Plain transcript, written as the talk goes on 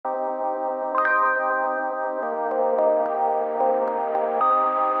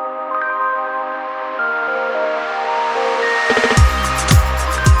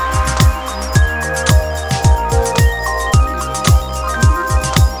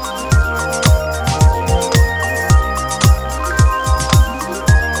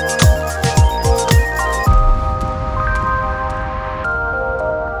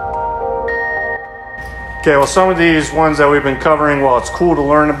Okay, well, some of these ones that we've been covering, well, it's cool to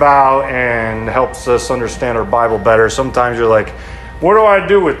learn about and helps us understand our Bible better. Sometimes you're like, what do I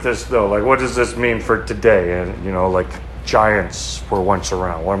do with this, though? Like, what does this mean for today? And, like giants were once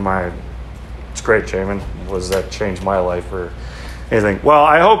around. It's great, Jamin. Does that change my life or anything? Well,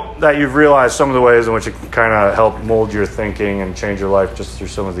 I hope that you've realized some of the ways in which it can kind of help mold your thinking and change your life just through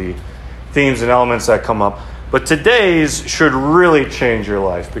some of the themes and elements that come up. But today's should really change your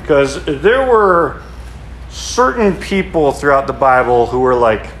life, because there were certain people throughout the Bible who were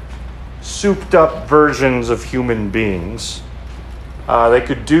like souped up versions of human beings. They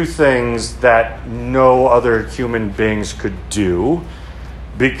could do things that no other human beings could do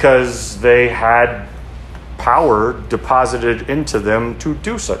because they had power deposited into them to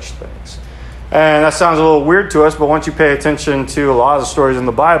do such things. And that sounds a little weird to us, but once you pay attention to a lot of the stories in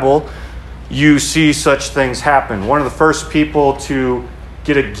the Bible, you see such things happen. One of the first people to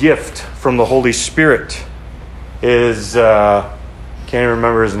get a gift from the Holy Spirit is, can't even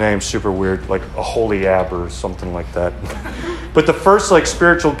remember his name, super weird, like Aholiab or something like that. But the first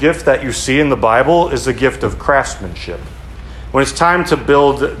spiritual gift that you see in the Bible is the gift of craftsmanship. When it's time to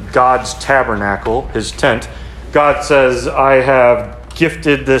build God's tabernacle, his tent, God says, I have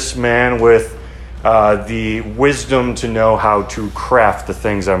gifted this man with the wisdom to know how to craft the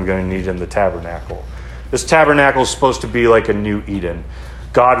things I'm going to need in the tabernacle. This tabernacle is supposed to be like a new Eden.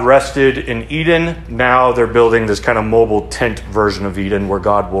 God rested in Eden. Now they're building this kind of mobile tent version of Eden where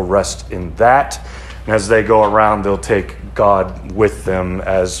God will rest in that. And as they go around, they'll take God with them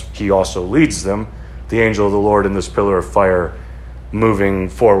as he also leads them, the angel of the Lord in this pillar of fire moving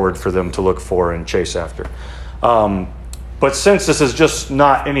forward for them to look for and chase after. But since this is just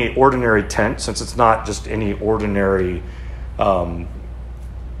not any ordinary tent, since it's not just any ordinary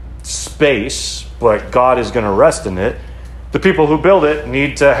space, but God is going to rest in it, the people who build it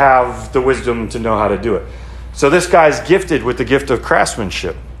need to have the wisdom to know how to do it. So this guy's gifted with the gift of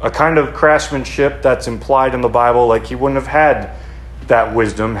craftsmanship, a kind of craftsmanship that's implied in the Bible, like he wouldn't have had that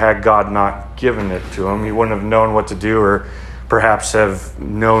wisdom had God not given it to him. He wouldn't have known what to do, or perhaps have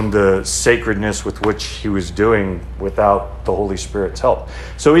known the sacredness with which he was doing without the Holy Spirit's help.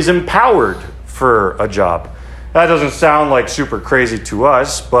 So he's empowered for a job. That doesn't sound like super crazy to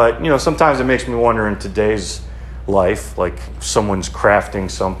us, but sometimes it makes me wonder in today's life, like someone's crafting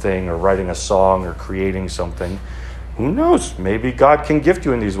something or writing a song or creating something. Who knows? Maybe God can gift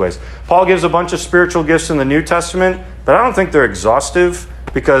you in these ways. Paul gives a bunch of spiritual gifts in the New Testament, but I don't think they're exhaustive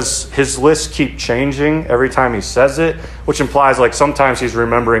because his lists keep changing every time he says it, which implies sometimes he's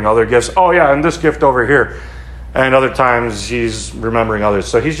remembering other gifts. Oh yeah, and this gift over here. And other times he's remembering others.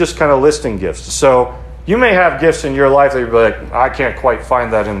 So he's just kind of listing gifts. So you may have gifts in your life that you'd be like, I can't quite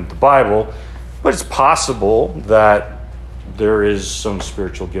find that in the Bible. But it's possible that there is some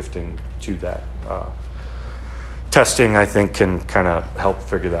spiritual gifting to that. Testing, I think, can kind of help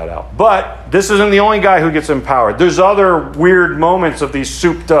figure that out. But this isn't the only guy who gets empowered. There's other weird moments of these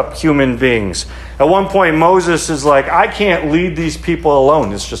souped-up human beings. At one point, Moses is like, I can't lead these people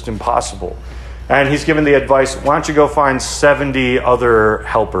alone. It's just impossible. And he's given the advice, why don't you go find 70 other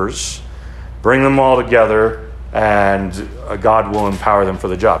helpers, bring them all together, and God will empower them for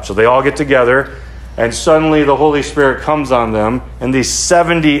the job. So they all get together, and suddenly the Holy Spirit comes on them, and these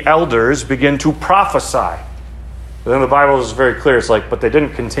 70 elders begin to prophesy. But then the Bible is very clear. It's but they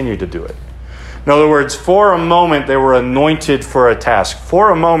didn't continue to do it. In other words, for a moment they were anointed for a task. For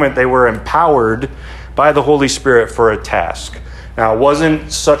a moment they were empowered by the Holy Spirit for a task. Now, it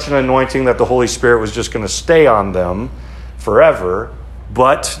wasn't such an anointing that the Holy Spirit was just going to stay on them forever,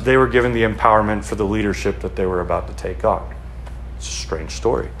 but they were given the empowerment for the leadership that they were about to take on. It's a strange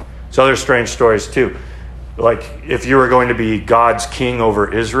story. There's other strange stories too. If you were going to be God's king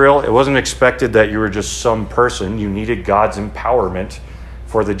over Israel, it wasn't expected that you were just some person. You needed God's empowerment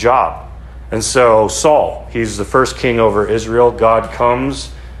for the job. And so Saul, he's the first king over Israel. God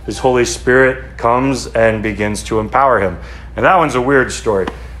comes, his Holy Spirit comes and begins to empower him. And that one's a weird story.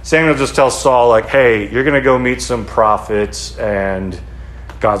 Samuel just tells Saul, hey, you're going to go meet some prophets and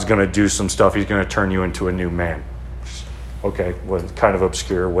God's going to do some stuff. He's going to turn you into a new man. Okay, well, kind of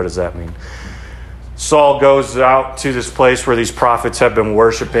obscure. What does that mean? Saul goes out to this place where these prophets have been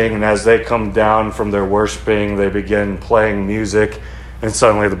worshiping, and as they come down from their worshiping, they begin playing music, and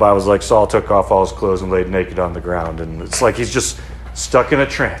suddenly the Bible's Saul took off all his clothes and laid naked on the ground, and it's he's just stuck in a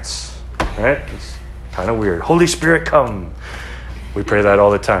trance, right? It's kind of weird. Holy Spirit, come. We pray that all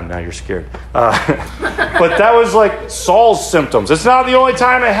the time. Now you're scared. But that was Saul's symptoms. It's not the only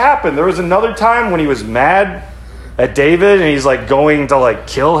time it happened. There was another time when he was mad at David and he's going to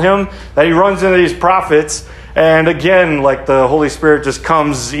kill him, that he runs into these prophets And again, like the Holy Spirit just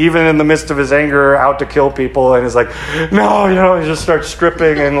comes, even in the midst of his anger, out to kill people, and is like, no, he just starts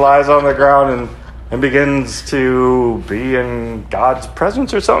stripping and lies on the ground and begins to be in God's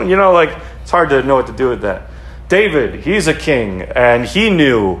presence or something. Like, it's hard to know what to do with that. David, he's a king, and he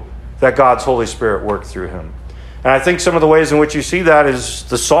knew that God's Holy Spirit worked through him. And I think some of the ways in which you see that is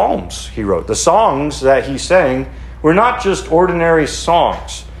the Psalms he wrote. The songs that he sang were not just ordinary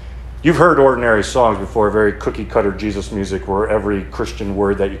songs. You've heard ordinary songs before, very cookie-cutter Jesus music where every Christian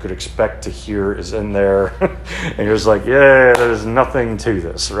word that you could expect to hear is in there. And you're just like, yeah, there's nothing to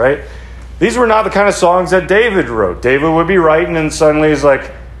this, right? These were not the kind of songs that David wrote. David would be writing and suddenly he's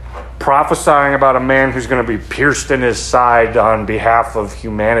like prophesying about a man who's going to be pierced in his side on behalf of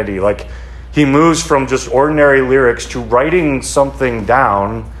humanity. Like, he moves from just ordinary lyrics to writing something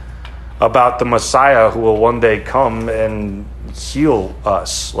down about the Messiah who will one day come and heal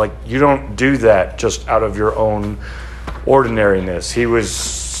us. Like, you don't do that just out of your own ordinariness. He was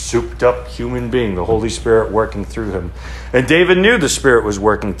souped up human being, the Holy Spirit working through him. And David knew the Spirit was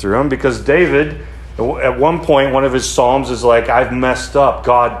working through him because David, at one point, one of his Psalms is like, I've messed up.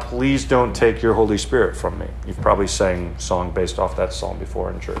 God, please don't take your Holy Spirit from me. You've probably sang a song based off that Psalm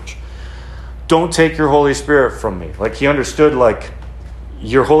before in church. Don't take your Holy Spirit from me. Like, he understood, like,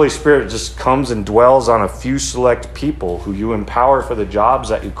 your Holy Spirit just comes and dwells on a few select people who you empower for the jobs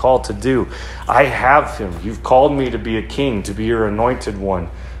that you call to do. I have him. You've called me to be a king, to be your anointed one.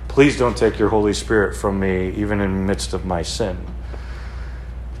 Please don't take your Holy Spirit from me, even in the midst of my sin.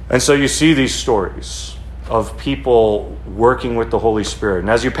 And so you see these stories of people working with the Holy Spirit. And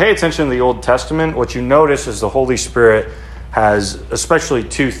as you pay attention to the Old Testament, what you notice is the Holy Spirit has especially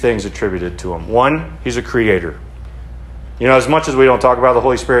two things attributed to him. One, he's a creator. As much as we don't talk about the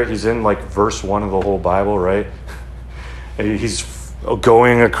Holy Spirit, he's in like verse 1 of the whole Bible, right? And he's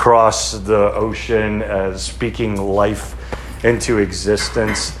going across the ocean, speaking life into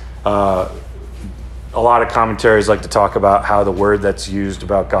existence. A lot of commentaries like to talk about how the word that's used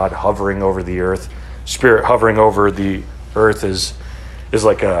about God hovering over the earth, Spirit hovering over the earth is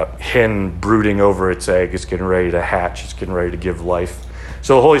like a hen brooding over its egg. It's getting ready to hatch. It's getting ready to give life.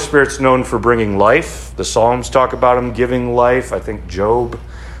 So the Holy Spirit's known for bringing life. The Psalms talk about him giving life. I think Job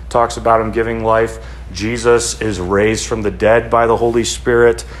talks about him giving life. Jesus is raised from the dead by the Holy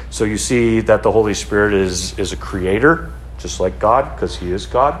Spirit. So you see that the Holy Spirit is a creator, just like God, because he is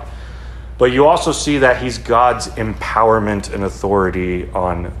God. But you also see that he's God's empowerment and authority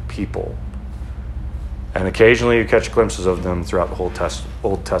on people. And occasionally you catch glimpses of them throughout the whole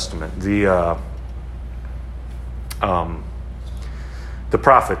Old Testament. The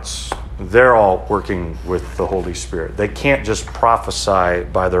prophets, they're all working with the Holy Spirit. They can't just prophesy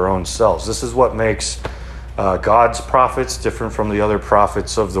by their own selves. This is what makes God's prophets different from the other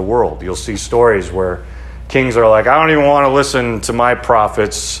prophets of the world. You'll see stories where kings are like, I don't even want to listen to my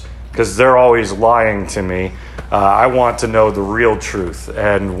prophets because they're always lying to me. I want to know the real truth.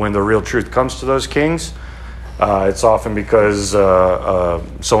 And when the real truth comes to those kings, it's often because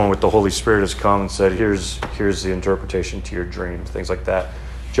someone with the Holy Spirit has come and said, here's the interpretation to your dream, things like that.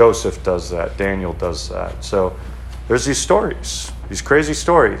 Joseph does that. Daniel does that. So there's these stories, these crazy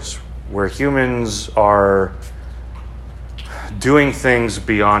stories where humans are doing things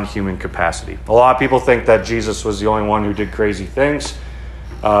beyond human capacity. A lot of people think that Jesus was the only one who did crazy things,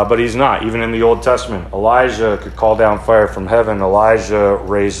 but he's not. Even in the Old Testament, Elijah could call down fire from heaven. Elijah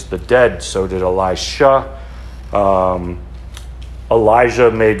raised the dead. So did Elisha.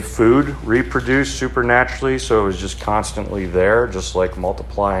 Elijah made food reproduce supernaturally, so it was just constantly there, just like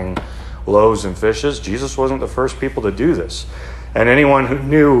multiplying loaves and fishes. Jesus wasn't the first people to do this. And anyone who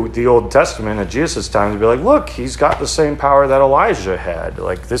knew the Old Testament at Jesus' time would be like, look, he's got the same power that Elijah had.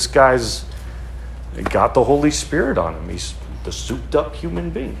 Like, this guy's got the Holy Spirit on him. He's the souped-up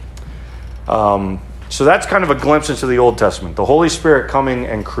human being. So that's kind of a glimpse into the Old Testament. The Holy Spirit coming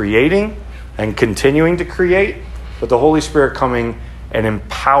and creating and continuing to create, but the Holy Spirit coming and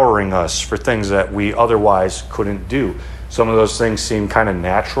empowering us for things that we otherwise couldn't do. Some of those things seem kind of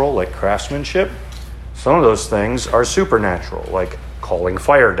natural, like craftsmanship. Some of those things are supernatural, like calling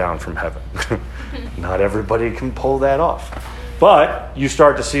fire down from heaven. Not everybody can pull that off. But you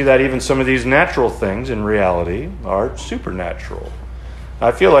start to see that even some of these natural things in reality are supernatural.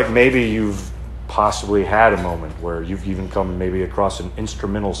 I feel like maybe you've possibly had a moment where you've even come maybe across an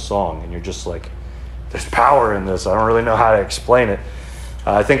instrumental song and you're just like, there's power in this. I don't really know how to explain it.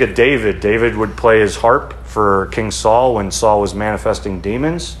 I think of David. David would play his harp for King Saul when Saul was manifesting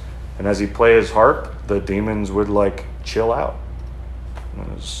demons. And as he played his harp, the demons would like chill out. It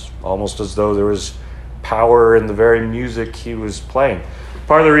was almost as though there was power in the very music he was playing.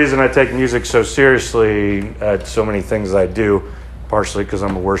 part of the reason I take music so seriously at so many things I do, partially because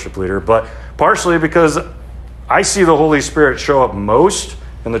I'm a worship leader, but partially because I see the Holy Spirit show up most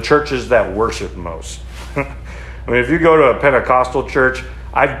in the churches that worship most. I mean, if you go to a Pentecostal church,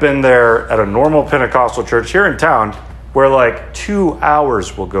 I've been there at a normal Pentecostal church here in town where like 2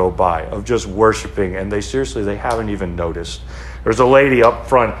 hours will go by of just worshiping, and they haven't even noticed. There's a lady up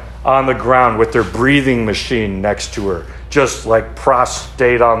front on the ground with their breathing machine next to her, just like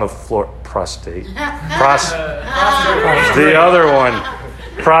prostrate on the floor. The other one,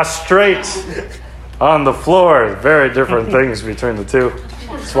 prostrate on the floor. Very different things between the two.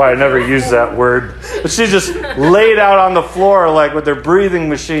 That's why I never use that word. But she just laid out on the floor like with their breathing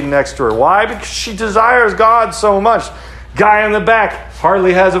machine next to her. Why? Because she desires God so much. Guy in the back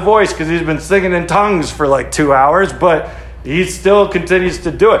hardly has a voice because he's been singing in tongues for like 2 hours, but he still continues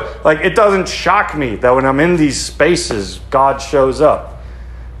to do it. Like, it doesn't shock me that when I'm in these spaces, God shows up.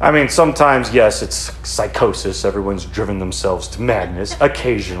 I mean, sometimes, yes, it's psychosis. Everyone's driven themselves to madness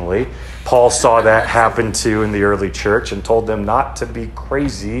occasionally. Paul saw that happen too in the early church and told them not to be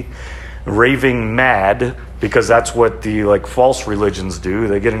crazy, raving mad, because that's what the false religions do.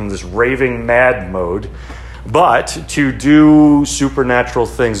 They get in this raving mad mode, but to do supernatural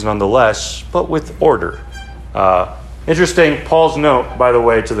things nonetheless, but with order. Interesting, Paul's note, by the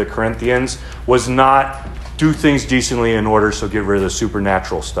way, to the Corinthians was not do things decently in order, so get rid of the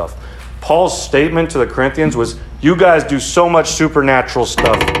supernatural stuff. Paul's statement to the Corinthians was, you guys do so much supernatural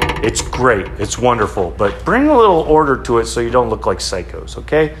stuff. It's great. It's wonderful. But bring a little order to it so you don't look like psychos,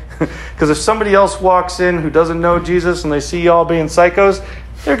 okay? Because if somebody else walks in who doesn't know Jesus and they see y'all being psychos,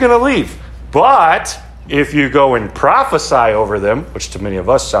 they're going to leave. But if you go and prophesy over them, which to many of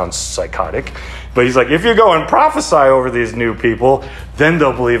us sounds psychotic, but he's like, if you go and prophesy over these new people, then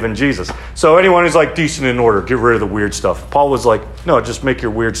they'll believe in Jesus. So anyone who's like decent in order, get rid of the weird stuff. Paul was like, no, just make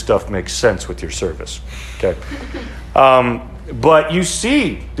your weird stuff make sense with your service. Okay. But you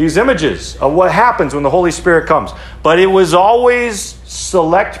see these images of what happens when the Holy Spirit comes. But it was always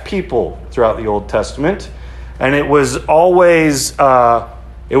select people throughout the Old Testament. And it was always,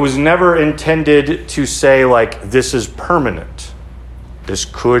 it was never intended to say like, this is permanent. This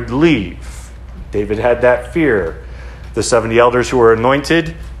could leave. David had that fear. The 70 elders who were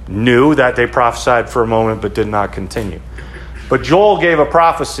anointed knew that they prophesied for a moment but did not continue. But Joel gave a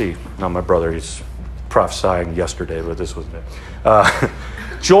prophecy. Now my brother, he's prophesying yesterday, but this wasn't it.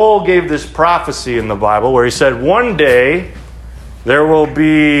 Joel gave this prophecy in the Bible where he said, one day there will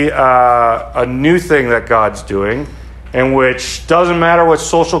be a new thing that God's doing, in which doesn't matter what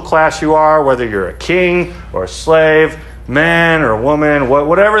social class you are, whether you're a king or a slave, man or woman,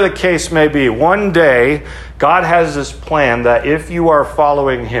 whatever the case may be, one day God has this plan that if you are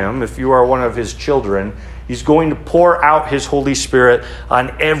following him, if you are one of his children, he's going to pour out his Holy Spirit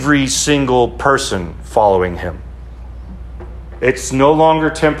on every single person following him. It's no longer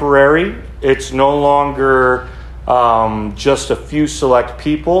temporary. It's no longer just a few select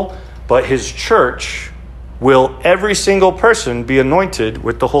people, but his church will, every single person, be anointed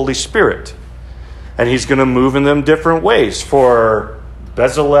with the Holy Spirit. And he's going to move in them different ways. For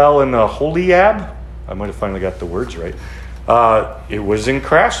Bezalel and Aholiab, I might have finally got the words right, it was in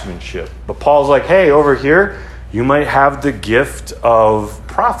craftsmanship. But Paul's like, hey, over here, you might have the gift of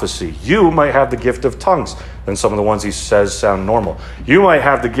prophecy. You might have the gift of tongues. And some of the ones he says sound normal. You might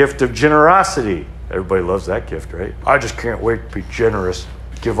have the gift of generosity. Everybody loves that gift, right? I just can't wait to be generous,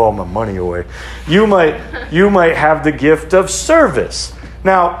 give all my money away. You might have the gift of service.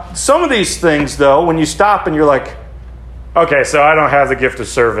 Now, some of these things, though, when you stop and you're like, okay, so I don't have the gift of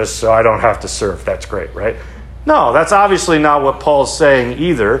service, so I don't have to serve. That's great, right? No, that's obviously not what Paul's saying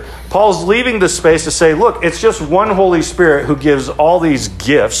either. Paul's leaving the space to say, look, it's just one Holy Spirit who gives all these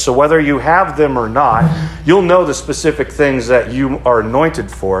gifts, so whether you have them or not, you'll know the specific things that you are anointed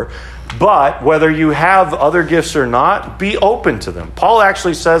for. But whether you have other gifts or not, be open to them. Paul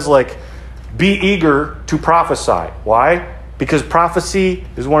actually says, like, be eager to prophesy. Why? Because prophecy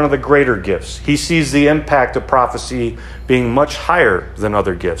is one of the greater gifts. He sees the impact of prophecy being much higher than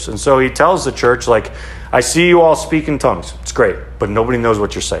other gifts. And so he tells the church, like, I see you all speak in tongues. It's great, but nobody knows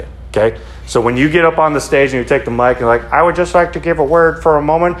what you're saying, okay? So when you get up on the stage and you take the mic and like, I would just like to give a word for a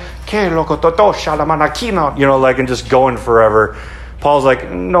moment, and just going forever. Paul's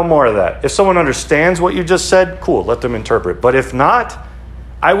like, no more of that. If someone understands what you just said, cool, let them interpret. But if not,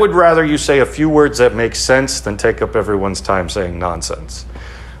 I would rather you say a few words that make sense than take up everyone's time saying nonsense.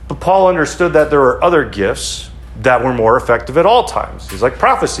 But Paul understood that there were other gifts that were more effective at all times. He's like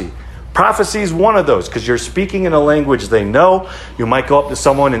prophecy. Prophecy is one of those because you're speaking in a language they know. You might go up to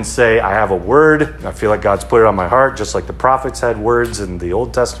someone and say, I have a word. I feel like God's put it on my heart, just like the prophets had words in the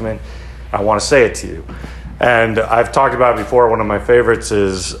Old Testament. I want to say it to you. And I've talked about it before. One of my favorites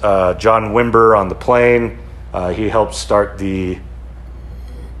is John Wimber on the plane. He helped start the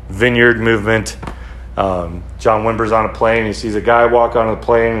Vineyard movement. John Wimber's on a plane. He sees a guy walk onto the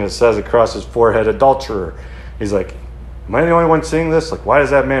plane and it says across his forehead, adulterer. He's like, am I the only one seeing this? Like, why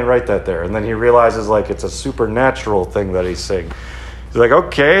does that man write that there? And then he realizes, like, it's a supernatural thing that he's saying. He's like,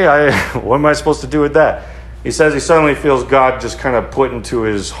 okay, what am I supposed to do with that? He says he suddenly feels God just kind of put into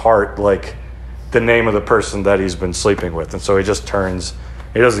his heart, like, the name of the person that he's been sleeping with. And so he just turns.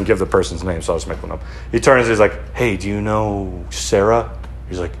 He doesn't give the person's name, so I'll just make one up. He turns, he's like, hey, do you know Sarah?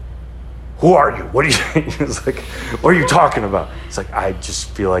 He's like, who are you? What are you? He's like, what are you talking about? It's like, I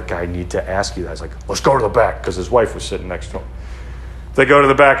just feel like I need to ask you that. He's like, let's go to the back, because his wife was sitting next to him. They go to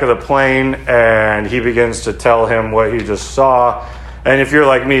the back of the plane, and he begins to tell him what he just saw. And if you're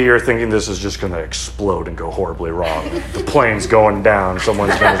like me, you're thinking this is just going to explode and go horribly wrong. The plane's going down.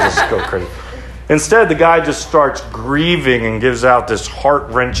 Someone's going to just go crazy. Instead, the guy just starts grieving and gives out this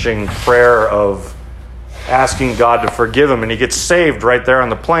heart-wrenching prayer of asking God to forgive him, and he gets saved right there on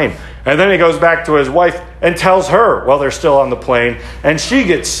the plane. And then he goes back to his wife and tells her while they're still on the plane, and she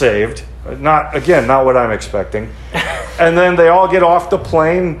gets saved. Not what I'm expecting. And then they all get off the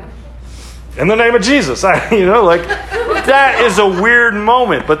plane in the name of Jesus. That is a weird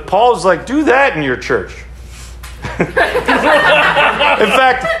moment. But Paul's like, do that in your church. In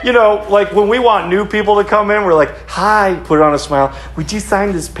fact, when we want new people to come in, we're like, hi, put on a smile. Would you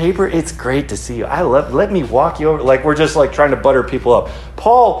sign this paper? It's great to see you. Let me walk you over. Like, we're just like trying to butter people up.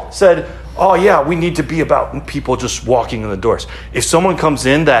 Paul said, oh yeah, we need to be about people just walking in the doors. If someone comes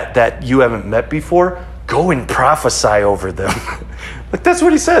in that you haven't met before, go and prophesy over them. Like, that's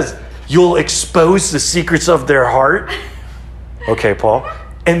what he says. You'll expose the secrets of their heart. Okay, Paul.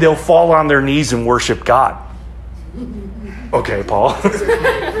 And they'll fall on their knees and worship God. Okay, Paul.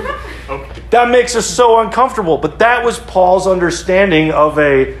 That makes us so uncomfortable. But that was Paul's understanding of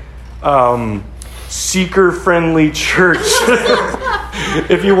a seeker-friendly church.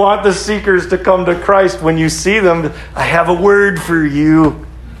 If you want the seekers to come to Christ, when you see them, I have a word for you.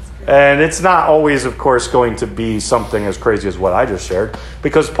 And it's not always, of course, going to be something as crazy as what I just shared,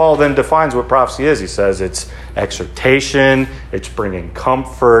 because Paul then defines what prophecy is. He says it's exhortation, it's bringing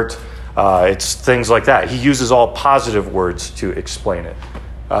comfort, it's things like that. He uses all positive words to explain it.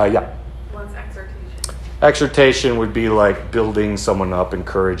 What's exhortation? Exhortation would be like building someone up,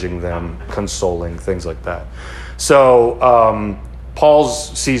 encouraging them, consoling, things like that. So Paul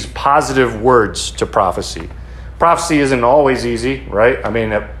sees positive words to prophecy. Prophecy isn't always easy, right? I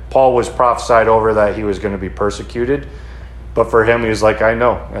mean, Paul was prophesied over that he was going to be persecuted. But for him, he was like, I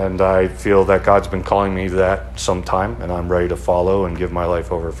know. And I feel that God's been calling me to that sometime. And I'm ready to follow and give my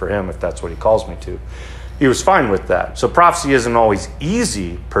life over for him if that's what he calls me to. He was fine with that. So prophecy isn't always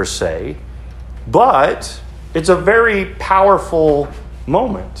easy per se. But it's a very powerful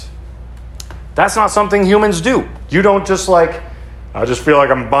moment. That's not something humans do. You don't just I just feel like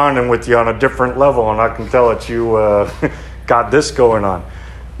I'm bonding with you on a different level and I can tell that you got this going on.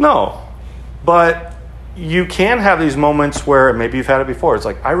 No, but you can have these moments where maybe you've had it before. It's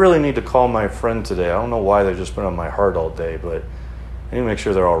like, I really need to call my friend today. I don't know why they've just been on my heart all day, but I need to make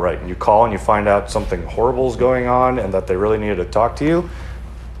sure they're all right. And you call and you find out something horrible is going on and that they really needed to talk to you.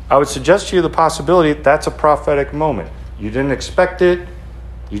 I would suggest to you the possibility that's a prophetic moment. You didn't expect it.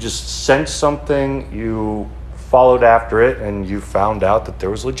 You just sensed something. You followed after it and you found out that there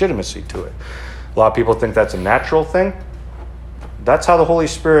was legitimacy to it. A lot of people think that's a natural thing. That's how the Holy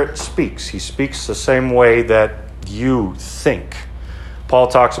Spirit speaks. He speaks the same way that you think. Paul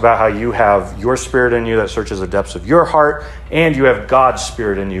talks about how you have your spirit in you that searches the depths of your heart, and you have God's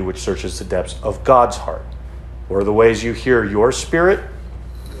spirit in you which searches the depths of God's heart. What are the ways you hear your spirit?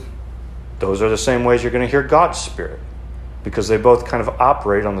 Those are the same ways you're going to hear God's spirit, because they both kind of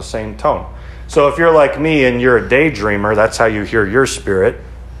operate on the same tone. So if you're like me and you're a daydreamer, that's how you hear your spirit.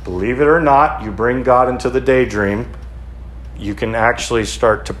 Believe it or not, you bring God into the daydream. You can actually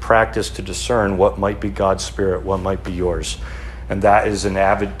start to practice to discern what might be God's spirit, what might be yours. And that is an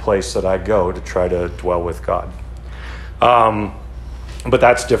avid place that I go to try to dwell with God. But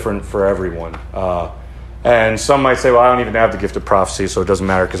that's different for everyone. And some might say, well, I don't even have the gift of prophecy, so it doesn't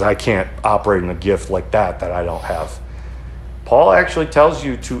matter because I can't operate in a gift like that I don't have. Paul actually tells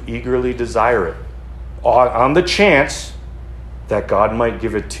you to eagerly desire it on the chance that God might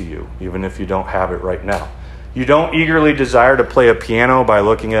give it to you, even if you don't have it right now. You don't eagerly desire to play a piano by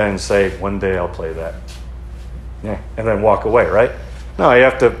looking at it and say, one day I'll play that. Yeah, and then walk away, right? No, you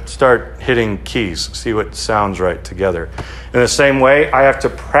have to start hitting keys, see what sounds right together. In the same way, I have to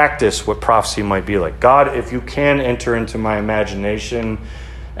practice what prophecy might be like. God, if you can enter into my imagination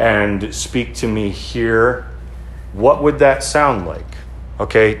and speak to me here, what would that sound like?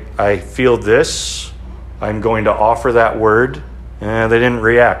 Okay, I feel this. I'm going to offer that word. And they didn't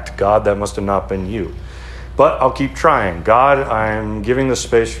react. God, that must have not been you. But I'll keep trying. God, I'm giving the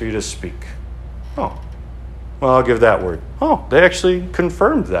space for you to speak. Oh, well, I'll give that word. Oh, they actually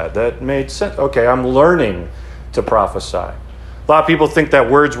confirmed that. That made sense. Okay, I'm learning to prophesy. A lot of people think that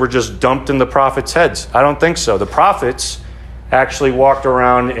words were just dumped in the prophets' heads. I don't think so. The prophets actually walked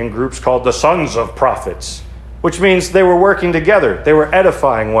around in groups called the sons of prophets, which means they were working together. They were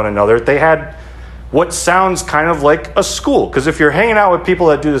edifying one another. They had what sounds kind of like a school. Because if you're hanging out with people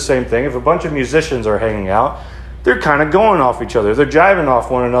that do the same thing, if a bunch of musicians are hanging out, they're kind of going off each other. They're jiving off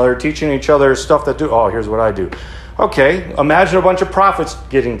one another, teaching each other stuff that do, oh, here's what I do. Okay, imagine a bunch of prophets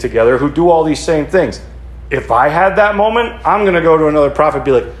getting together who do all these same things. If I had that moment, I'm going to go to another prophet and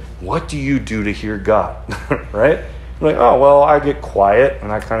be like, what do you do to hear God? Right? I'm like, oh, well, I get quiet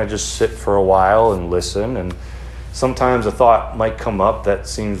and I kind of just sit for a while and listen, and sometimes a thought might come up that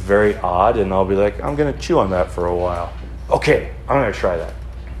seems very odd, and I'll be like, I'm going to chew on that for a while. Okay, I'm going to try that.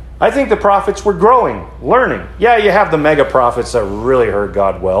 I think the prophets were growing, learning. Yeah, you have the mega prophets that really heard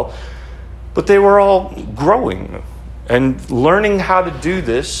God well, but they were all growing and learning how to do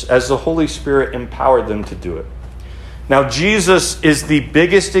this as the Holy Spirit empowered them to do it. Now, Jesus is the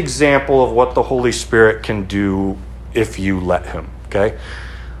biggest example of what the Holy Spirit can do if you let him, okay?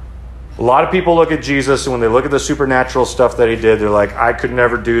 A lot of people look at Jesus, and when they look at the supernatural stuff that he did, they're like, I could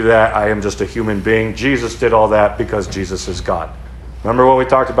never do that. I am just a human being. Jesus did all that because Jesus is God. Remember what we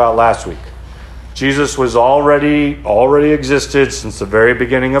talked about last week? Jesus was already existed since the very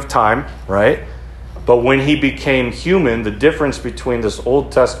beginning of time, right? But when he became human, the difference between this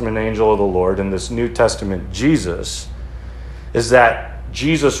Old Testament angel of the Lord and this New Testament Jesus is that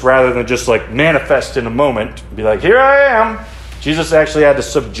Jesus, rather than just like manifest in a moment, be like, here I am, Jesus actually had to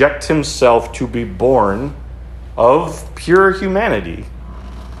subject himself to be born of pure humanity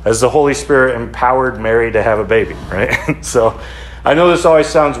as the Holy Spirit empowered Mary to have a baby, right? So I know this always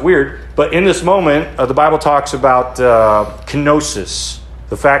sounds weird, but in this moment, the Bible talks about kenosis,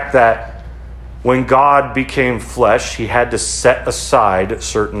 the fact that when God became flesh, he had to set aside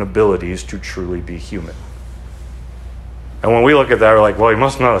certain abilities to truly be human. And when we look at that, we're like, well, he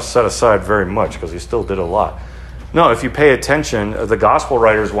must not have set aside very much because he still did a lot. No, if you pay attention, the gospel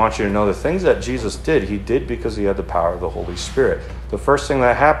writers want you to know the things that Jesus did, he did because he had the power of the Holy Spirit. The first thing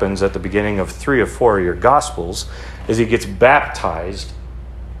that happens at the beginning of 3 or 4 of your gospels is he gets baptized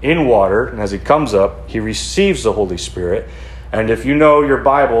in water, and as he comes up, he receives the Holy Spirit. And if you know your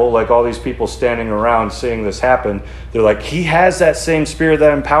Bible, like all these people standing around seeing this happen, they're like, he has that same Spirit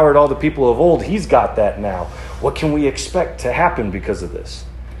that empowered all the people of old. He's got that now. What can we expect to happen because of this?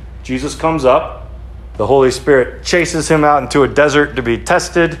 Jesus comes up. The Holy Spirit chases him out into a desert to be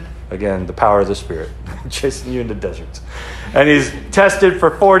tested. Again, the power of the Spirit, chasing you into deserts. And he's tested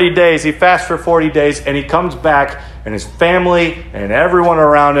for 40 days. He fasts for 40 days, and he comes back, and his family and everyone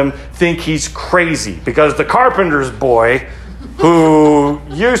around him think he's crazy because the carpenter's boy, who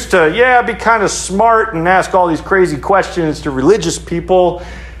used to, be kind of smart and ask all these crazy questions to religious people,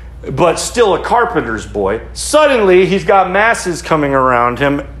 but still a carpenter's boy, suddenly he's got masses coming around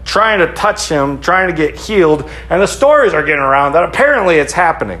him, trying to touch him, trying to get healed, and the stories are getting around that apparently it's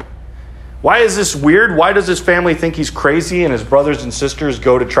happening. Why is this weird? Why does his family think he's crazy and his brothers and sisters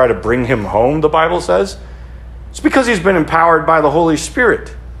go to try to bring him home, the Bible says? It's because he's been empowered by the Holy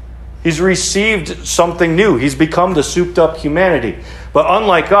Spirit. He's received something new. He's become the souped-up humanity. But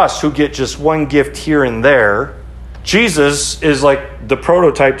unlike us, who get just one gift here and there, Jesus is like the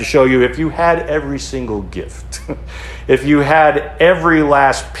prototype to show you if you had every single gift, if you had every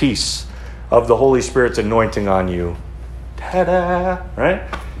last piece of the Holy Spirit's anointing on you, ta-da, right?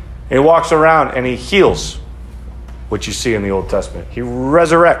 And he walks around and he heals, what you see in the Old Testament. He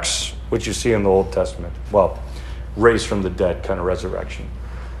resurrects, what you see in the Old Testament. Well, raised from the dead kind of resurrection.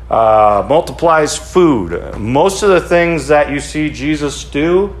 Multiplies food. Most of the things that you see Jesus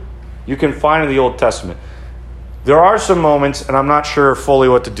do, you can find in the Old Testament. There are some moments, and I'm not sure fully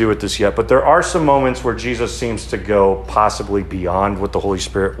what to do with this yet, but there are some moments where Jesus seems to go possibly beyond what the Holy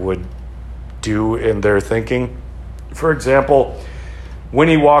Spirit would do in their thinking. For example, when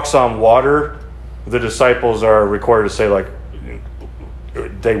he walks on water, the disciples are recorded to say, like,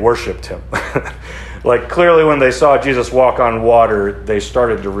 they worshipped him. Like, clearly when they saw Jesus walk on water, they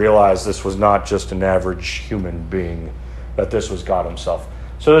started to realize this was not just an average human being, that this was God himself.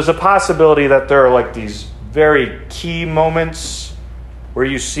 So there's a possibility that there are like these very key moments where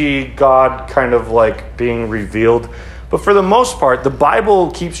you see God kind of like being revealed. But for the most part, the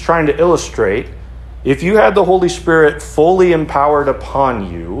Bible keeps trying to illustrate, if you had the Holy Spirit fully empowered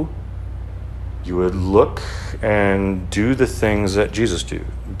upon you, you would look and do the things that Jesus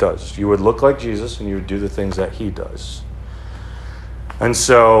does. You would look like Jesus and you would do the things that he does. And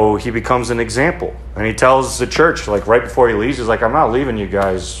so he becomes an example. And he tells the church, like right before he leaves, he's like, I'm not leaving you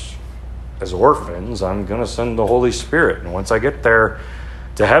guys as orphans. I'm going to send the Holy Spirit. And once I get there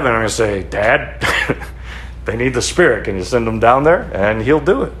to heaven, I'm going to say, Dad, they need the Spirit. Can you send them down there? And he'll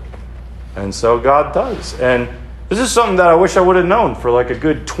do it. And so God does. And this is something that I wish I would have known for like a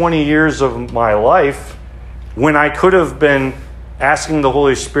good 20 years of my life, when I could have been asking the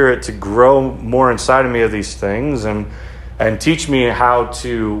Holy Spirit to grow more inside of me of these things and teach me how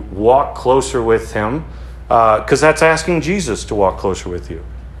to walk closer with him, because that's asking Jesus to walk closer with you.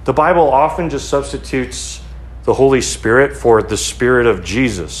 The Bible often just substitutes the Holy Spirit for the Spirit of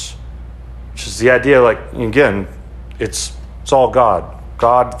Jesus, which is the idea, like, again, it's all God.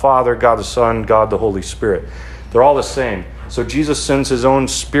 God Father, God the Son, God the Holy Spirit. They're all the same. So Jesus sends his own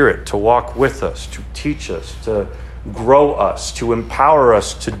Spirit to walk with us, to teach us, to grow us, to empower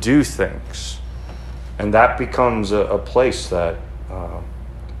us to do things. And that becomes a place that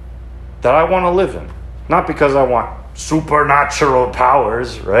I want to live in. Not because I want supernatural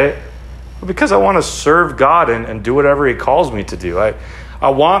powers, right? But because I want to serve God and do whatever he calls me to do. I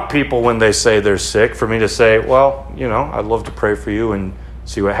want people, when they say they're sick, for me to say, well, I'd love to pray for you and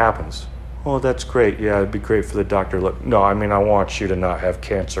see what happens. Oh, that's great. Yeah, it'd be great for the doctor. Look, no, I want you to not have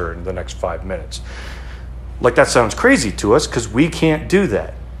cancer in the next 5 minutes. Like, that sounds crazy to us because we can't do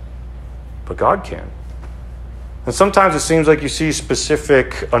that. But God can. And sometimes it seems like you see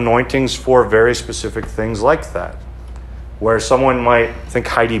specific anointings for very specific things like that, where someone might think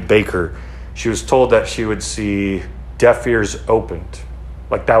Heidi Baker, she was told that she would see deaf ears opened.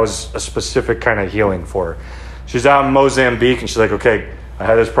 Like, that was a specific kind of healing for her. She's out in Mozambique, and she's like, okay, I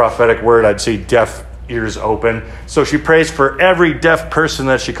had this prophetic word, I'd see deaf ears open. So she prays for every deaf person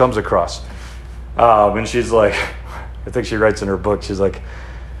that she comes across. And she's like, I think she writes in her book, she's like,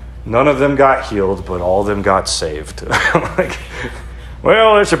 none of them got healed, but all of them got saved. Like,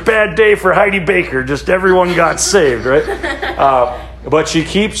 well, it's a bad day for Heidi Baker. Just everyone got saved, right? But she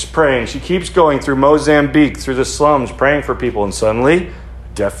keeps praying. She keeps going through Mozambique, through the slums, praying for people. And suddenly,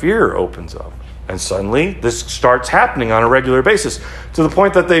 deaf ear opens up. And suddenly, this starts happening on a regular basis, to the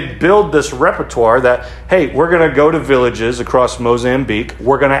point that they build this repertoire that, hey, we're going to go to villages across Mozambique.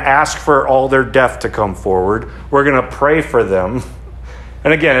 We're going to ask for all their deaf to come forward. We're going to pray for them.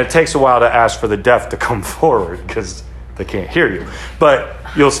 And again, it takes a while to ask for the deaf to come forward because they can't hear you. But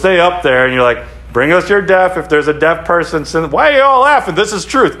you'll stay up there and you're like, bring us your deaf. If there's a deaf person, why are you all laughing? This is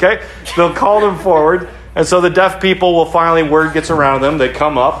truth, okay? They'll call them forward. And so the deaf people will finally, word gets around them. They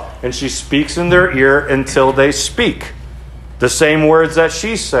come up and she speaks in their ear until they speak the same words that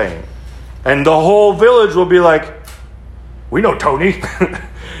she's saying. And the whole village will be like, we know Tony.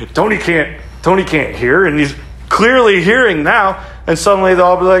 Tony can't hear. And he's clearly hearing now. And suddenly they'll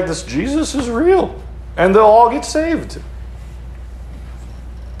all be like, this Jesus is real. And they'll all get saved.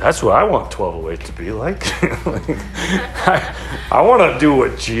 That's what I want 1208 to be like. I want to do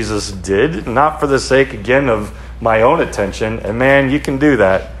what Jesus did, not for the sake, again, of my own attention. And man, you can do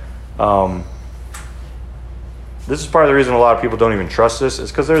that. This is part of the reason a lot of people don't even trust this,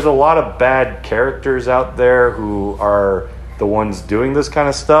 is because there's a lot of bad characters out there who are the ones doing this kind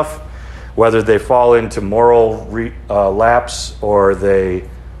of stuff, whether they fall into moral lapse or they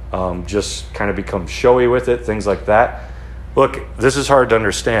just kind of become showy with it, things like that. Look, this is hard to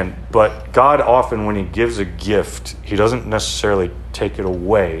understand, but God often, when he gives a gift, he doesn't necessarily take it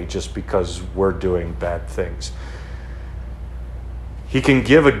away just because we're doing bad things. He can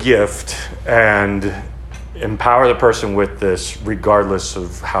give a gift and empower the person with this regardless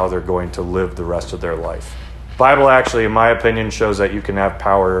of how they're going to live the rest of their life. The Bible actually, in my opinion, shows that you can have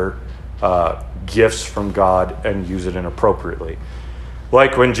power, gifts from God and use it inappropriately.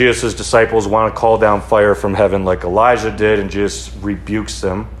 Like when Jesus' disciples want to call down fire from heaven like Elijah did, and Jesus rebukes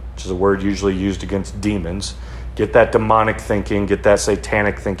them, which is a word usually used against demons. Get that demonic thinking, get that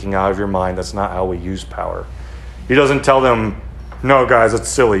satanic thinking out of your mind. That's not how we use power. He doesn't tell them, no, guys, it's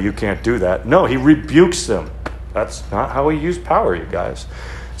silly, you can't do that. No, he rebukes them. That's not how we use power, you guys.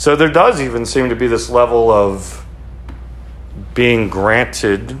 So there does even seem to be this level of being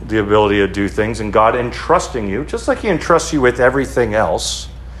granted the ability to do things, and God entrusting you, just like he entrusts you with everything else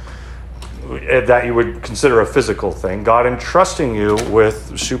that you would consider a physical thing, God entrusting you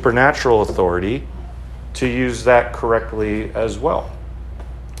with supernatural authority to use that correctly as well.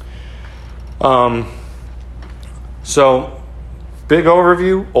 So big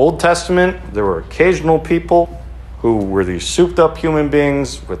overview, Old Testament, there were occasional people who were these souped up human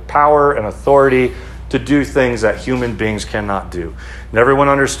beings with power and authority to do things that human beings cannot do. And everyone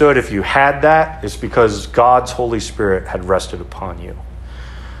understood if you had that, it's because God's Holy Spirit had rested upon you.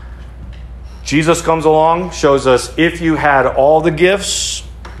 Jesus comes along, shows us if you had all the gifts,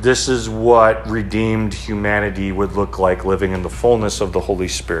 this is what redeemed humanity would look like, living in the fullness of the Holy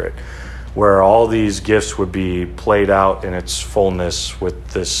Spirit, where all these gifts would be played out in its fullness with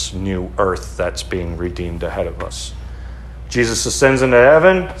this new earth that's being redeemed ahead of us. Jesus ascends into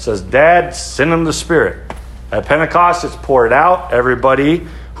heaven, says, Dad, send him the Spirit. At Pentecost, it's poured out. Everybody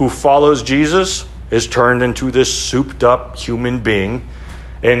who follows Jesus is turned into this souped up human being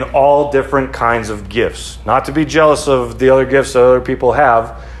in all different kinds of gifts. Not to be jealous of the other gifts that other people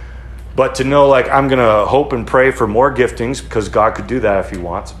have, but to know, like, I'm going to hope and pray for more giftings because God could do that if he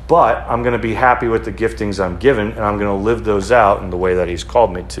wants. But I'm going to be happy with the giftings I'm given, and I'm going to live those out in the way that he's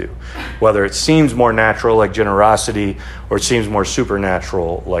called me to. Whether it seems more natural, like generosity, or it seems more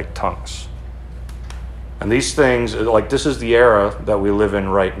supernatural, like tongues. And these things, like, this is the era that we live in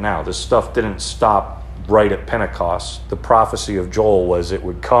right now. This stuff didn't stop right at Pentecost. The prophecy of Joel was it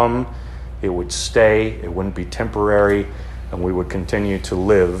would come, it would stay, it wouldn't be temporary, and we would continue to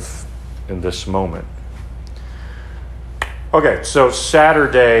live in this moment. Okay, so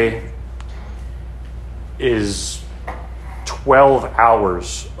Saturday is 12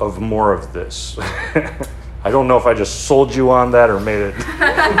 hours of more of this. I don't know if I just sold you on that or made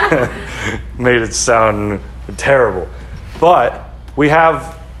it sound terrible. But we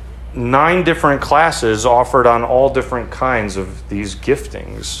have 9 different classes offered on all different kinds of these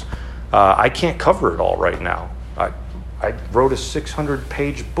giftings. I can't cover it all right now. I wrote a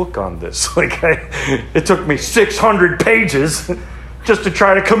 600-page book on this. It took me 600 pages just to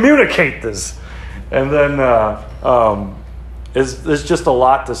try to communicate this. And then there's just a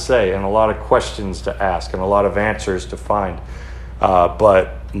lot to say and a lot of questions to ask and a lot of answers to find.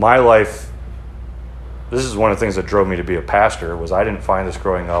 But my life, this is one of the things that drove me to be a pastor, was I didn't find this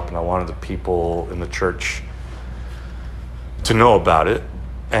growing up, and I wanted the people in the church to know about it.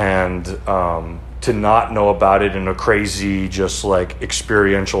 And to not know about it in a crazy, just like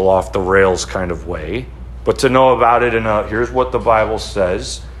experiential, off the rails kind of way, but to know about it in a, here's what the Bible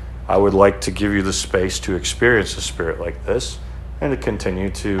says. I would like to give you the space to experience a spirit like this and to continue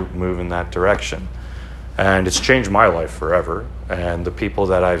to move in that direction. And it's changed my life forever. And the people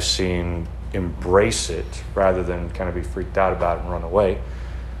that I've seen embrace it rather than kind of be freaked out about it and run away,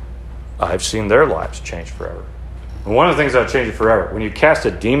 I've seen their lives change forever. And one of the things that changed it forever, when you cast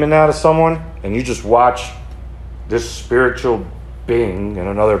a demon out of someone and you just watch this spiritual being and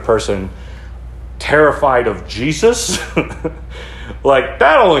another person terrified of Jesus, like,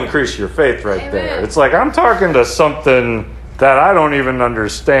 that'll increase your faith right Amen. there. It's like, I'm talking to something that I don't even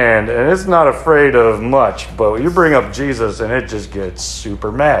understand, and it's not afraid of much, but you bring up Jesus and it just gets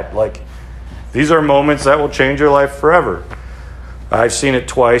super mad. Like, these are moments that will change your life forever. I've seen it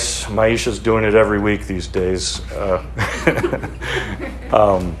twice. Maisha's doing it every week these days.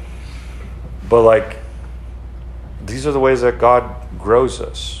 But like, these are the ways that God grows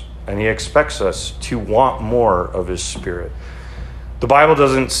us, and he expects us to want more of his Spirit. The Bible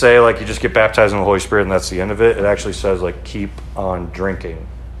doesn't say like you just get baptized in the Holy Spirit and that's the end of it. It actually says like keep on drinking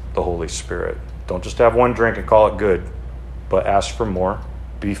the Holy Spirit. Don't just have one drink and call it good, but ask for more,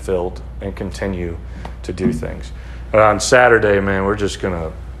 be filled, and continue to do things. And on Saturday, man, we're just going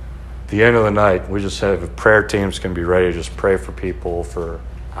to, the end of the night, we just have a prayer team's going to be ready to just pray for people, for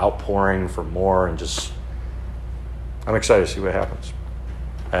outpouring, for more, and just, I'm excited to see what happens.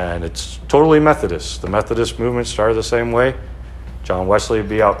 And it's totally Methodist. The Methodist movement started the same way. John Wesley would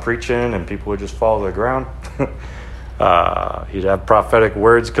be out preaching and people would just fall to the ground. He'd have prophetic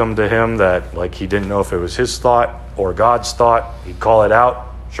words come to him that like he didn't know if it was his thought or God's thought. He'd call it out.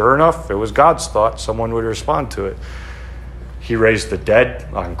 Sure enough, it was God's thought. Someone would respond to it. He raised the dead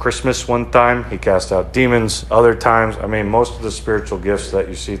on Christmas one time. He cast out demons other times. I mean, most of the spiritual gifts that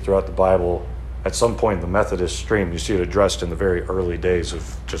you see throughout the Bible, at some point in the Methodist stream, you see it addressed in the very early days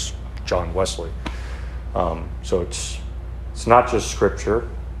of just John Wesley. So it's not just scripture.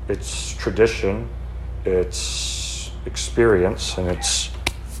 It's tradition. It's experience. And it's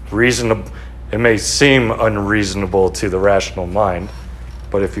reasonable. It may seem unreasonable to the rational mind,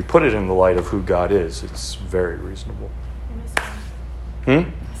 but if you put it in the light of who God is, it's very reasonable. You missed one.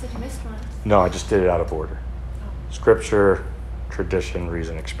 I said you missed one. No, I just did it out of order. Scripture, tradition,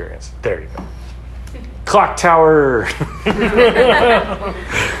 reason, experience. There you go. Clock tower. I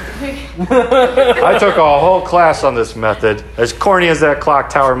took a whole class on this method. As corny as that clock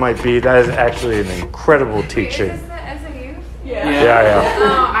tower might be, that is actually an incredible teaching. Is this the SAU? Yeah. Yeah.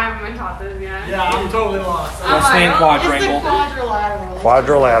 Oh, I haven't been taught this yet. Yeah, I'm totally lost. Wesleyan quadrangle.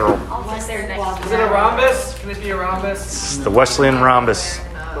 Quadrilateral. I'll sit there next Is it a rhombus? Can it be a rhombus? It's the Wesleyan rhombus.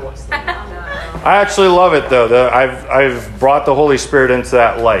 I actually love it though. I've brought the Holy Spirit into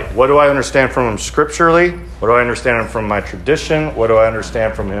that light. What do I understand from him scripturally? What do I understand from my tradition? What do I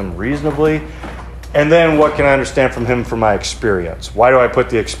understand from him reasonably? And then what can I understand from him from my experience? Why do I put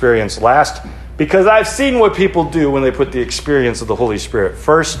the experience last? Because I've seen what people do when they put the experience of the Holy Spirit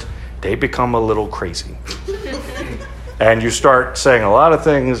first. They become a little crazy. And you start saying a lot of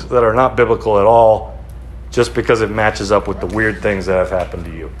things that are not biblical at all just because it matches up with the weird things that have happened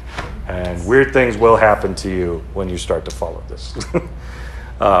to you. And weird things will happen to you when you start to follow this.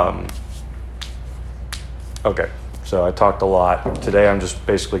 Okay, so I talked a lot. Today I'm just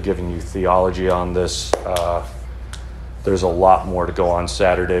basically giving you theology on this. There's a lot more to go on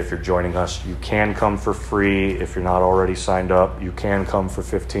Saturday if you're joining us. You can come for free if you're not already signed up. You can come for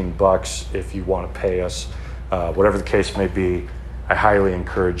 $15 if you want to pay us. Whatever the case may be, I highly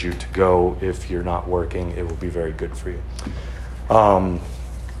encourage you to go if you're not working. It will be very good for you.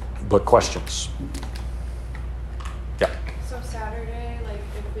 But questions? Yeah. So Saturday, like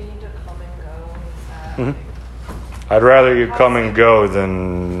if we need to come and go, is that I'd rather you come and go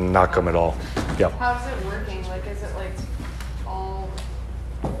than not come at all. Yeah. how's it working? Like is it like all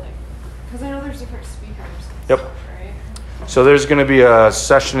like because I know there's different speakers and Yep. stuff, right? So there's going to be a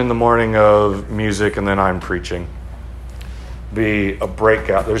session in the morning of music, and then I'm preaching. Be a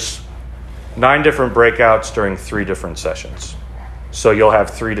breakout. There's 9 different breakouts during 3 different sessions. So you'll have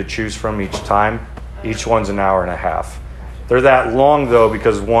 3 to choose from each time. Each one's an hour and a half. They're that long, though,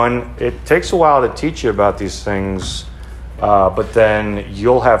 because one, it takes a while to teach you about these things, but then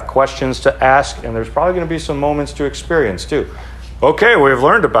you'll have questions to ask, and there's probably going to be some moments to experience, too. Okay, we've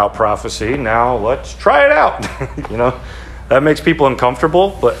learned about prophecy. Now let's try it out. That makes people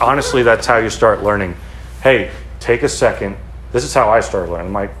uncomfortable, but honestly, that's how you start learning. Hey, take a second. This is how I started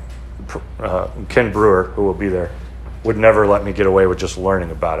learning. Ken Brewer, who will be there, would never let me get away with just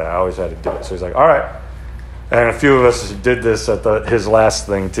learning about it. I always had to do it. So he's like, all right. And a few of us did this at his last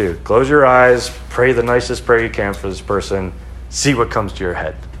thing too. Close your eyes, pray the nicest prayer you can for this person, see what comes to your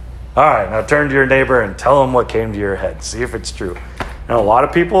head. All right, now turn to your neighbor and tell them what came to your head. See if it's true. And a lot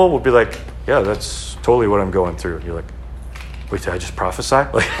of people will be like, yeah, that's totally what I'm going through. And you're like, wait, did I just prophesy?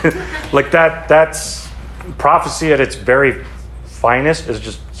 Like that's prophecy at its very finest is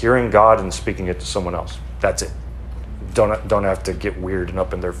just hearing God and speaking it to someone else. That's it. Don't have to get weird and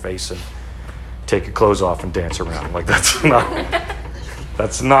up in their face and take your clothes off and dance around. Like that's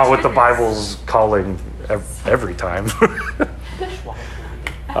not what the Bible's calling every time.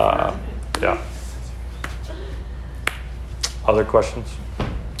 Yeah. Other questions?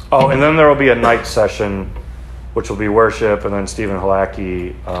 Oh, and then there will be a night session, which will be worship, and then Stephen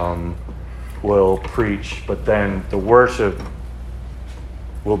Halacki will preach. But then the worship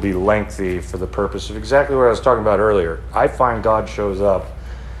will be lengthy for the purpose of exactly what I was talking about earlier. I find God shows up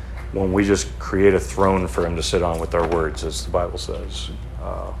when we just create a throne for him to sit on with our words, as the Bible says,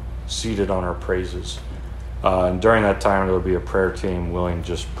 seated on our praises. And during that time, there will be a prayer team willing to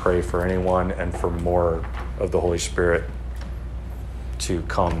just pray for anyone and for more of the Holy Spirit to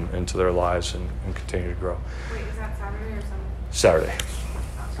come into their lives and continue to grow. Wait, is that Saturday or Sunday? Saturday.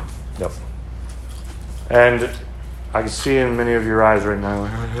 Yep. And I can see in many of your eyes right now,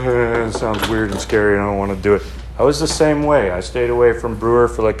 it sounds weird and scary, and I don't want to do it. I was the same way. I stayed away from Brewer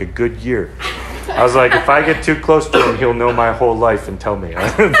for like a good year. I was like, if I get too close to him, he'll know my whole life and tell me.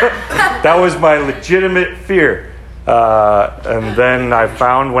 That was my legitimate fear. And then I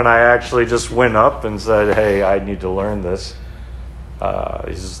found when I actually just went up and said, hey, I need to learn this.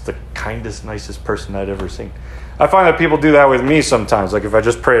 He's the kindest, nicest person I'd ever seen. I find that people do that with me sometimes. Like if I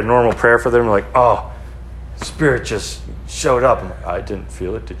just pray a normal prayer for them, like, oh, Spirit just showed up. I'm like, I didn't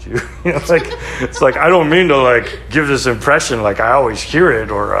feel it, did you? It's like I don't mean to like give this impression like I always hear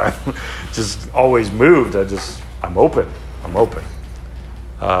it or I'm just always moved. I'm open.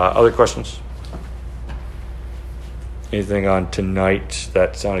 Other questions? Anything on tonight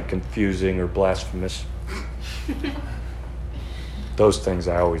that sounded confusing or blasphemous? Those things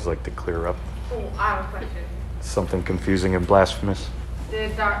I always like to clear up. Oh, I have a question. Something confusing and blasphemous?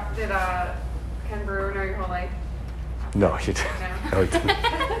 Did Ken Brewer know your whole life? No, he didn't. No, he didn't.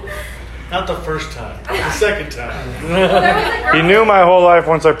 Not the first time. The second time. Well, there was a girl. He knew my whole life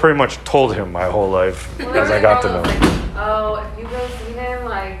once I pretty much told him my whole life Well, there as was I a got to girl know that was him. like, oh, if you go see him,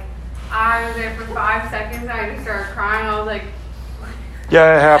 like, I was there for 5 seconds and I just started crying. I was like,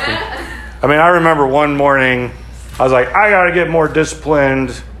 Yeah, it happened. I mean, I remember one morning, I was like, I got to get more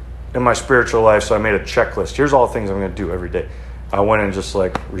disciplined in my spiritual life, so I made a checklist. Here's all the things I'm going to do every day. I went and just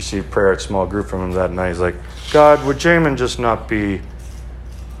like received prayer at small group from him that night. He's like, God, would Jamin just not be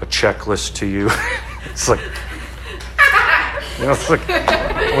a checklist to you? It's like, it's like,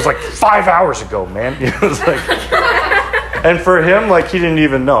 it was like 5 hours ago, man. It was like, and for him, like, he didn't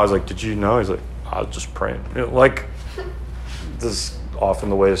even know. I was like, did you know? He's like, I was just praying. Like, this is often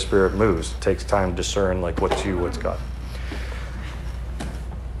the way the Spirit moves. It takes time to discern, like, what's you, what's God.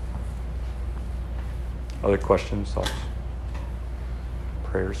 Other questions, thoughts,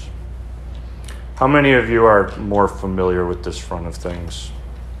 prayers? How many of you are more familiar with this front of things?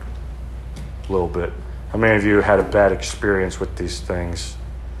 A little bit. How many of you had a bad experience with these things?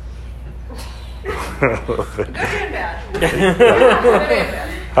 A little bit. Good and bad. Good and bad.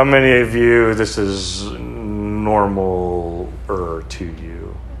 How many of you, this is normal-er to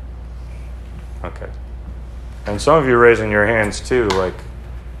you? Okay. And some of you raising your hands too, like,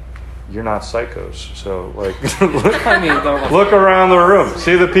 you're not psychos. So, like, look around the room.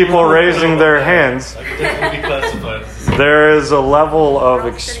 See the people raising their hands. I could definitely be classified. There is a level of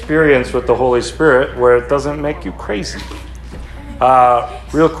experience with the Holy Spirit where it doesn't make you crazy.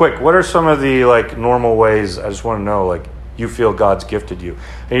 Real quick, what are some of the like normal ways, I just want to know, like, you feel God's gifted you?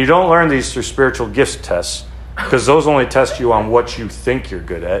 And you don't learn these through spiritual gifts tests, because those only test you on what you think you're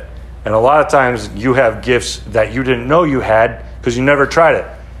good at. And a lot of times you have gifts that you didn't know you had because you never tried it.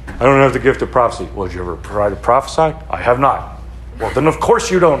 I don't have the gift of prophecy. Well, did you ever try to prophesy? I have not. Well, then of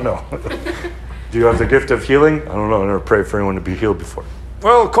course you don't know. Do you have the gift of healing? I don't know. I never prayed for anyone to be healed before.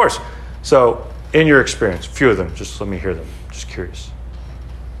 Well, of course. So, in your experience, a few of them, just let me hear them. Just curious.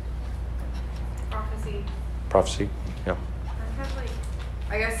 Prophecy, yeah. I've had like,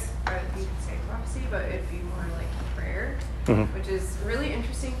 I guess you could say prophecy, but it'd be more like prayer, which is really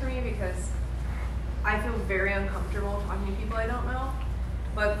interesting for me because I feel very uncomfortable talking to people I don't know.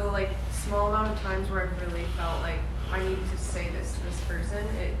 But the like small amount of times where I've really felt like I need to say this to this person,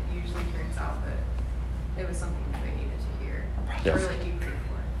 it usually turns out that it was something that they needed to hear or like you prayed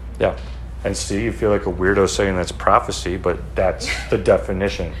for. Yeah. And see, you feel like a weirdo saying that's prophecy, but that's the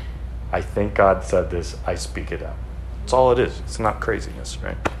definition. I think God said this, I speak it out. That's all it is. It's not craziness,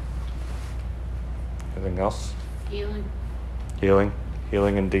 right? Anything else? Healing. Healing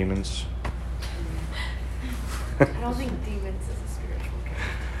and demons. I don't think demons is a spiritual gift.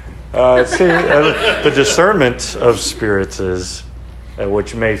 The discernment of spirits is,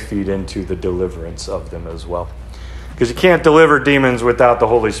 which may feed into the deliverance of them as well. Because you can't deliver demons without the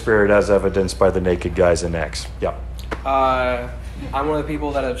Holy Spirit, as evidenced by the naked guys in Acts. Yeah. I'm one of the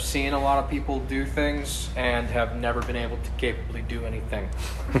people that have seen a lot of people do things and have never been able to capably do anything.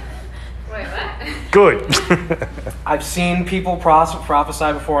 Wait, what? Good. I've seen people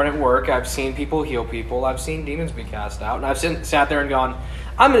prophesy before and at work. I've seen people heal people. I've seen demons be cast out. And I've sat there and gone,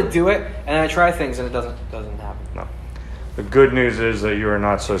 I'm going to do it. And I try things and it doesn't happen. No. The good news is that you are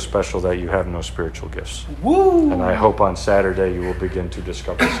not so special that you have no spiritual gifts. Woo! And I hope on Saturday you will begin to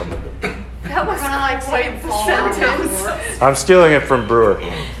discover some of them. That was kind of like quite the sentence. I'm stealing it from Brewer.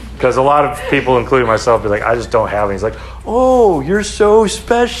 Because a lot of people, including myself, be like, I just don't have any. He's like, oh, you're so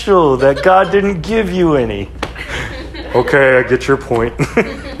special that God didn't give you any. Okay, I get your point.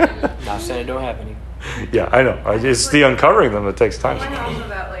 Not saying I don't have any. Yeah, I know. It's the uncovering them that takes time. I know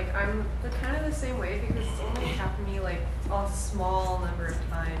that like I'm kind of the same way because it's only happened to me like a small number of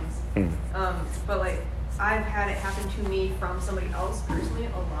times. But like I've had it happen to me from somebody else personally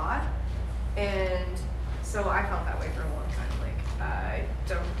a lot, and so I felt that way for a long time. Like I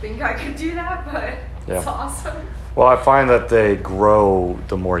don't think I could do that, but it's awesome. Well, I find that they grow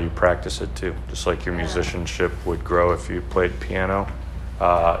the more you practice it too. Just like your musicianship would grow if you played piano.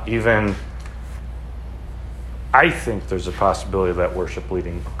 Even I think there's a possibility that worship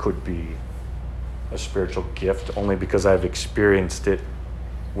leading could be a spiritual gift, only because I've experienced it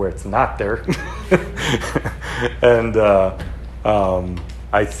where it's not there. And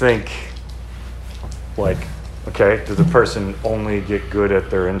I think, like, okay, does the person only get good at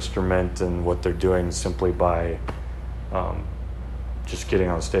their instrument and what they're doing simply by just getting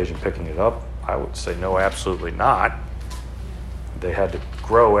on stage and picking it up? I would say no, absolutely not. They had to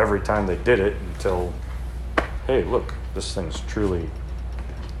grow every time they did it until, hey, look, this thing's truly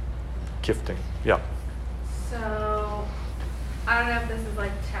gifting. Yeah. So, I don't know if this is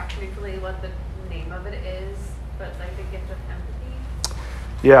like technically what the name of it is, but like the gift of empathy.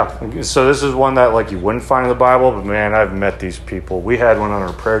 Yeah, so this is one that like you wouldn't find in the Bible, but man, I've met these people. We had one on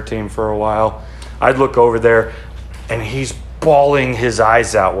our prayer team for a while. I'd look over there, and he's bawling his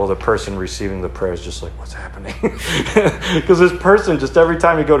eyes out while the person receiving the prayer is just like, what's happening? Because this person, just every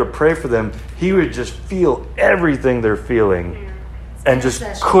time you go to pray for them, he would just feel everything they're feeling and just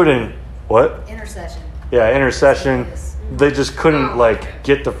couldn't, what? Intercession. Yeah, intercession. they just couldn't like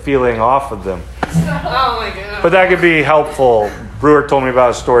get the feeling off of them. Oh my god. But that could be helpful. Brewer told me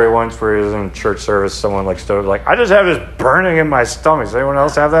about a story once where he was in church service. Someone like stood up like, I just have this burning in my stomach. Does anyone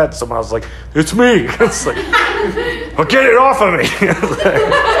else have that? Someone else was like, it's me. It's like, well, get it off of me.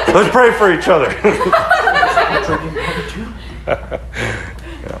 Let's pray for each other.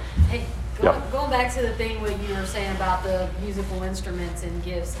 Hey, going back to the thing what you were saying about the musical instruments and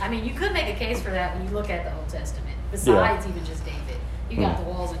gifts. I mean, you could make a case for that when you look at the Old Testament. Besides even just David. You got the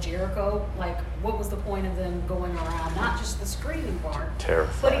walls of Jericho. Like, what was the point of them going around? Not just the screaming part.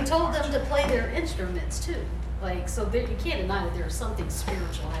 Terrifying. But he told them to play their instruments too. Like, so there, you can't deny that there's something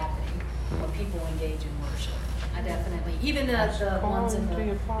spiritual happening when people engage in worship. I definitely, even the ones in the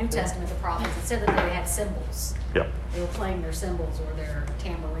New Testament, the prophets, it said that they had cymbals. Yep. They were playing their cymbals or their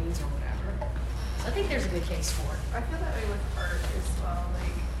tambourines or whatever. So I think there's a good case for it. I feel that way with art as well.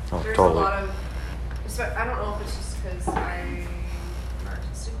 Like, there's totally. a lot of, I don't know if it's just because I'm an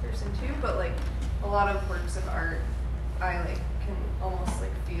artistic person too, but like a lot of works of art, I like can almost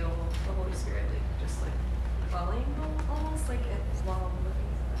like feel the Holy Spirit like just like dwelling almost like it while I'm looking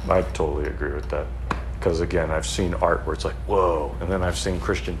at I totally agree with that. Because again, I've seen art where it's like, whoa, and then I've seen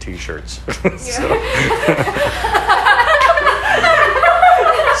Christian T-shirts.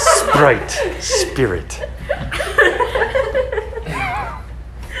 Sprite, spirit.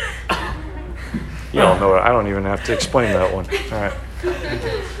 Y'all know it. I don't even have to explain that one. All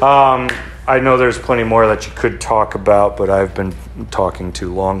right. I know there's plenty more that you could talk about, but I've been talking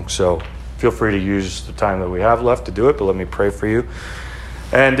too long. So feel free to use the time that we have left to do it. But let me pray for you.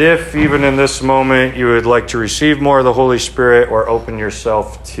 And if even in this moment you would like to receive more of the Holy Spirit or open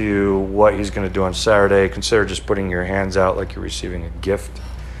yourself to what He's going to do on Saturday, consider just putting your hands out like you're receiving a gift.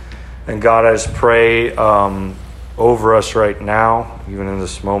 And God, I just pray over us right now, even in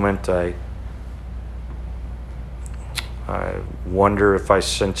this moment. I wonder if I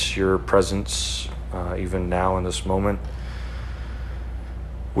sense your presence even now in this moment.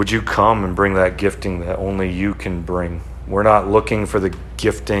 Would you come and bring that gifting that only you can bring? We're not looking for the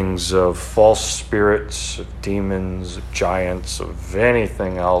giftings of false spirits, of demons, of giants, of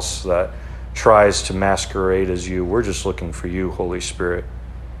anything else that tries to masquerade as you. We're just looking for you, Holy Spirit.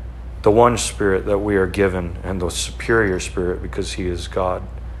 The one Spirit that we are given, and the superior Spirit because He is God.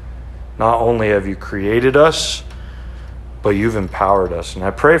 Not only have you created us, but you've empowered us. And I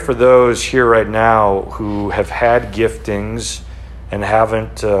pray for those here right now who have had giftings and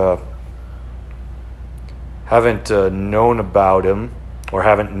haven't known about Him or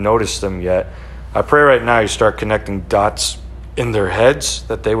haven't noticed them yet. I pray right now you start connecting dots in their heads,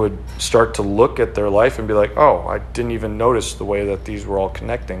 that they would start to look at their life and be like, oh, I didn't even notice the way that these were all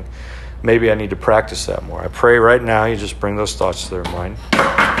connecting. Maybe I need to practice that more. I pray right now you just bring those thoughts to their mind.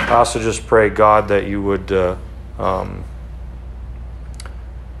 I also just pray, God, that you would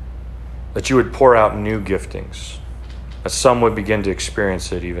pour out new giftings, that some would begin to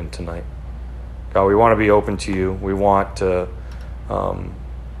experience it even tonight. God, we want to be open to you. We want to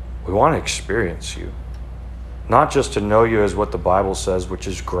experience you. Not just to know you as what the Bible says, which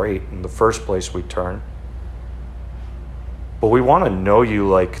is great, in the first place we turn. But we want to know you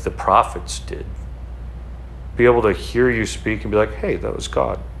like the prophets did. Be able to hear you speak and be like, hey, that was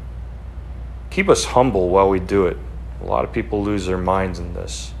God. Keep us humble while we do it. A lot of people lose their minds in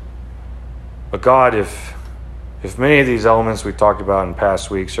this. But God, if many of these elements we talked about in past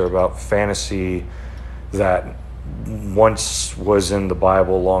weeks are about fantasy that once was in the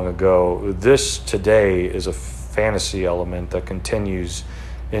Bible long ago, this today is a fantasy element that continues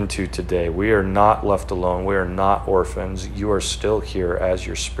into today. We are not left alone. We are not orphans. You are still here as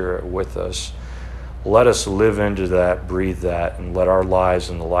your Spirit with us. Let us live into that, breathe that, and let our lives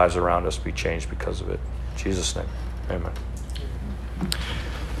and the lives around us be changed because of it. In Jesus' name, amen.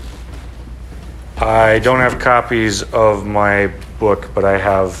 I don't have copies of my book, but I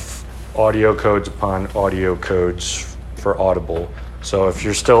have audio codes upon audio codes for Audible. So if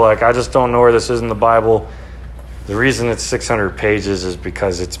you're still like, I just don't know where this is in the Bible, the reason it's 600 pages is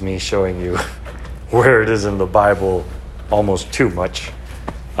because it's me showing you where it is in the Bible almost too much.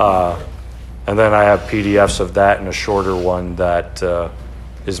 And then I have PDFs of that and a shorter one that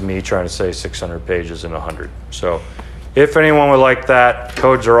is me trying to say 600 pages in 100. So if anyone would like that,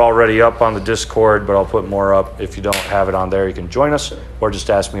 codes are already up on the Discord, but I'll put more up. If you don't have it on there, you can join us, or just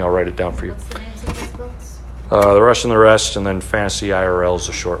ask me, I'll write it down for you. What's the names of these books? The Rush and the Rest, and then Fantasy IRL is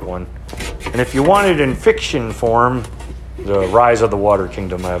a short one. And if you want it in fiction form, The Rise of the Water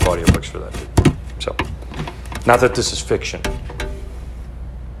Kingdom, I have audiobooks for that too. So, not that this is fiction.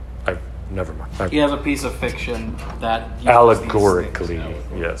 Never mind. He has a piece of fiction that Allegorically,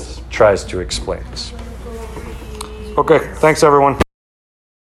 yes, tries to explain this. Okay, thanks everyone.